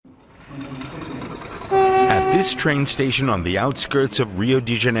At this train station on the outskirts of Rio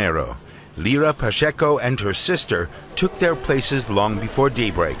de Janeiro, Lira Pacheco and her sister took their places long before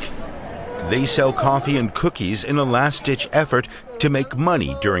daybreak. They sell coffee and cookies in a last-ditch effort to make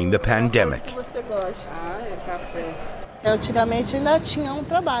money during the pandemic.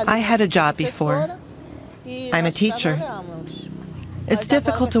 I had a job before. I'm a teacher. It's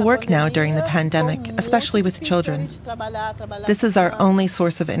difficult to work now during the pandemic, especially with children. This is our only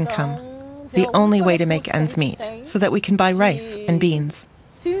source of income, the only way to make ends meet, so that we can buy rice and beans.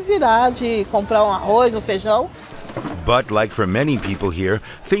 But like for many people here,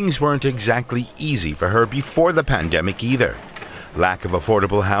 things weren't exactly easy for her before the pandemic either. Lack of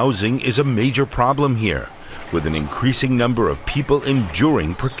affordable housing is a major problem here, with an increasing number of people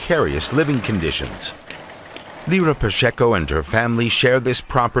enduring precarious living conditions. Lira Pacheco and her family share this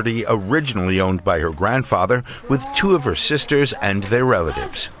property originally owned by her grandfather with two of her sisters and their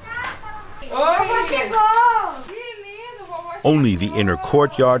relatives. Only the inner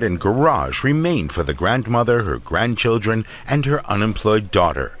courtyard and garage remained for the grandmother, her grandchildren, and her unemployed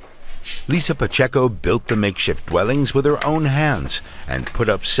daughter. Lisa Pacheco built the makeshift dwellings with her own hands and put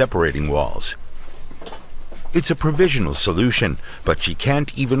up separating walls. It's a provisional solution, but she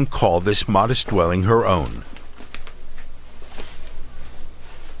can't even call this modest dwelling her own.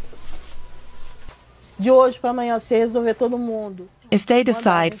 If they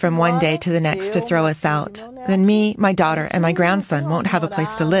decide from one day to the next to throw us out, then me, my daughter, and my grandson won't have a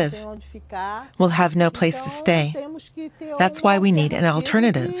place to live. We'll have no place to stay. That's why we need an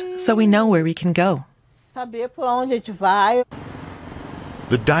alternative, so we know where we can go.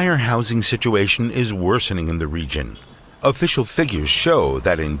 The dire housing situation is worsening in the region. Official figures show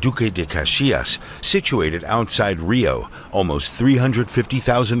that in Duque de Caxias, situated outside Rio, almost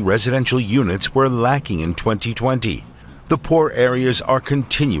 350,000 residential units were lacking in 2020. The poor areas are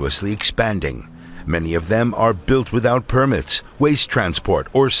continuously expanding. Many of them are built without permits, waste transport,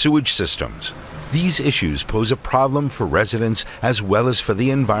 or sewage systems. These issues pose a problem for residents as well as for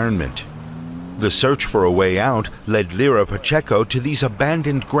the environment. The search for a way out led Lira Pacheco to these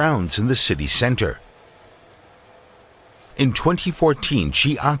abandoned grounds in the city center. In 2014,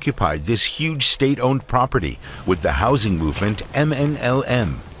 she occupied this huge state-owned property with the housing movement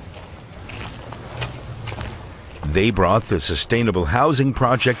MNLM. They brought the sustainable housing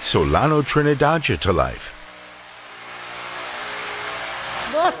project Solano Trinidad to life.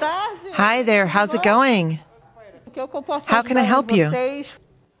 Hi there, how's it going? How can I help you?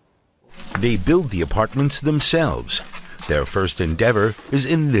 They build the apartments themselves. Their first endeavor is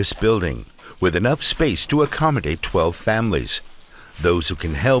in this building, with enough space to accommodate 12 families. Those who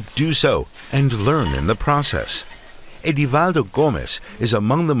can help do so and learn in the process. Edivaldo Gomez is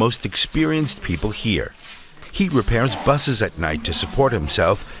among the most experienced people here. He repairs buses at night to support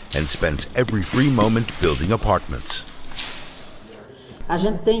himself and spends every free moment building apartments.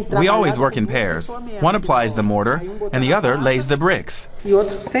 We always work in pairs. One applies the mortar and the other lays the bricks.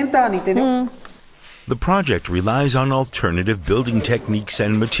 The project relies on alternative building techniques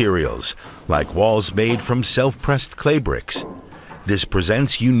and materials, like walls made from self-pressed clay bricks. This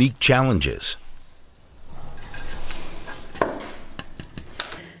presents unique challenges.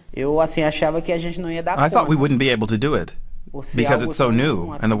 I thought we wouldn't be able to do it, because it's so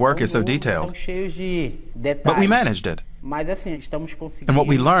new and the work is so detailed. But we managed it. And what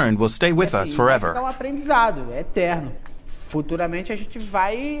we learned will stay with us forever.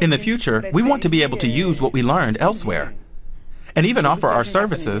 In the future, we want to be able to use what we learned elsewhere, and even offer our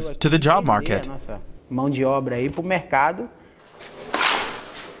services to the job market.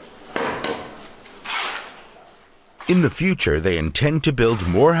 In the future, they intend to build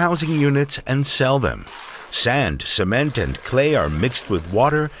more housing units and sell them. Sand, cement, and clay are mixed with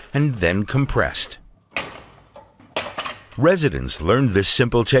water and then compressed. Residents learned this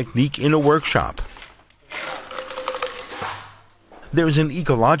simple technique in a workshop. There's an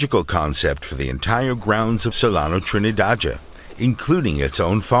ecological concept for the entire grounds of Solano Trinidad, including its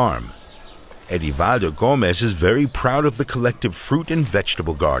own farm. Edivaldo Gomez is very proud of the collective fruit and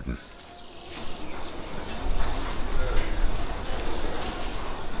vegetable garden.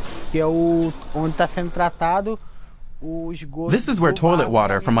 This is where toilet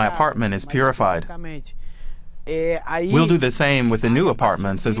water from my apartment is purified. We'll do the same with the new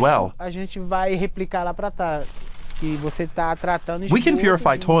apartments as well. We can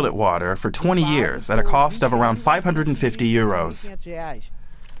purify toilet water for 20 years at a cost of around 550 euros.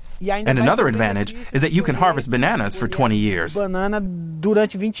 And another advantage is that you can harvest bananas for 20 years.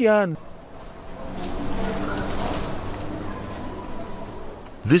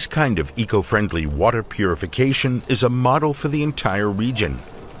 This kind of eco-friendly water purification is a model for the entire region.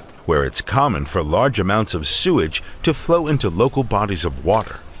 where it's common for large amounts of sewage to flow into local bodies of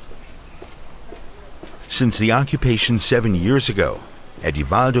water. Since the occupation 7 years ago,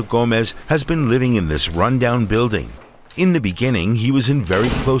 Edivaldo Gomez has been living in this rundown building. In the beginning, he was in very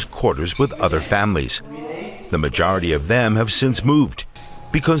close quarters with other families. The majority of them have since moved.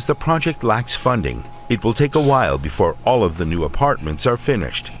 Because the project lacks funding, it will take a while before all of the new apartments are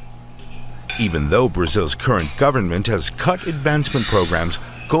finished. Even though Brazil's current government has cut advancement programs,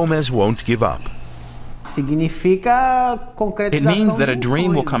 Gomez won't give up. It means that a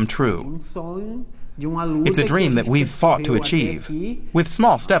dream will come true. It's a dream that we've fought to achieve, with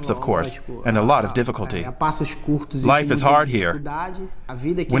small steps, of course, and a lot of difficulty. Life is hard here.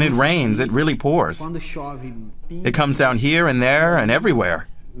 When it rains, it really pours. It comes down here and there and everywhere.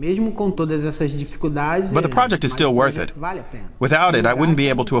 But the project is still worth it. Without it, I wouldn't be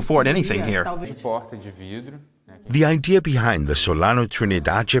able to afford anything here. The idea behind the Solano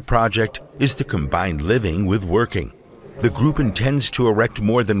Trinidache project is to combine living with working. The group intends to erect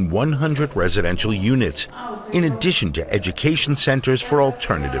more than 100 residential units, in addition to education centers for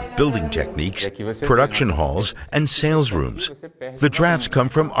alternative building techniques, production halls, and sales rooms. The drafts come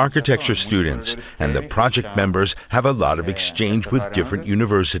from architecture students, and the project members have a lot of exchange with different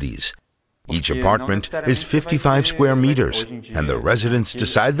universities. Each apartment is 55 square meters, and the residents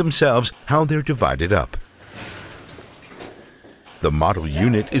decide themselves how they're divided up. The model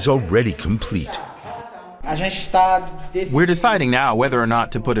unit is already complete. We're deciding now whether or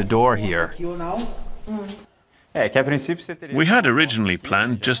not to put a door here. We had originally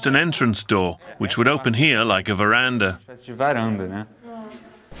planned just an entrance door, which would open here like a veranda.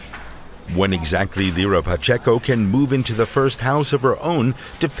 When exactly Lira Pacheco can move into the first house of her own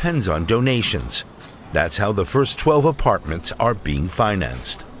depends on donations. That's how the first 12 apartments are being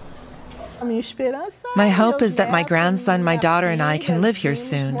financed. My hope is that my grandson, my daughter, and I can live here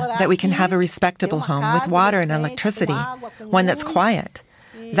soon, that we can have a respectable home with water and electricity, one that's quiet.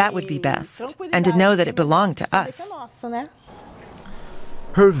 That would be best, and to know that it belonged to us.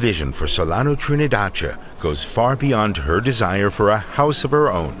 Her vision for Solano Trinidache goes far beyond her desire for a house of her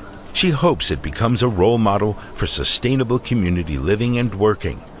own. She hopes it becomes a role model for sustainable community living and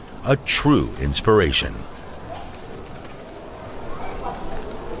working, a true inspiration.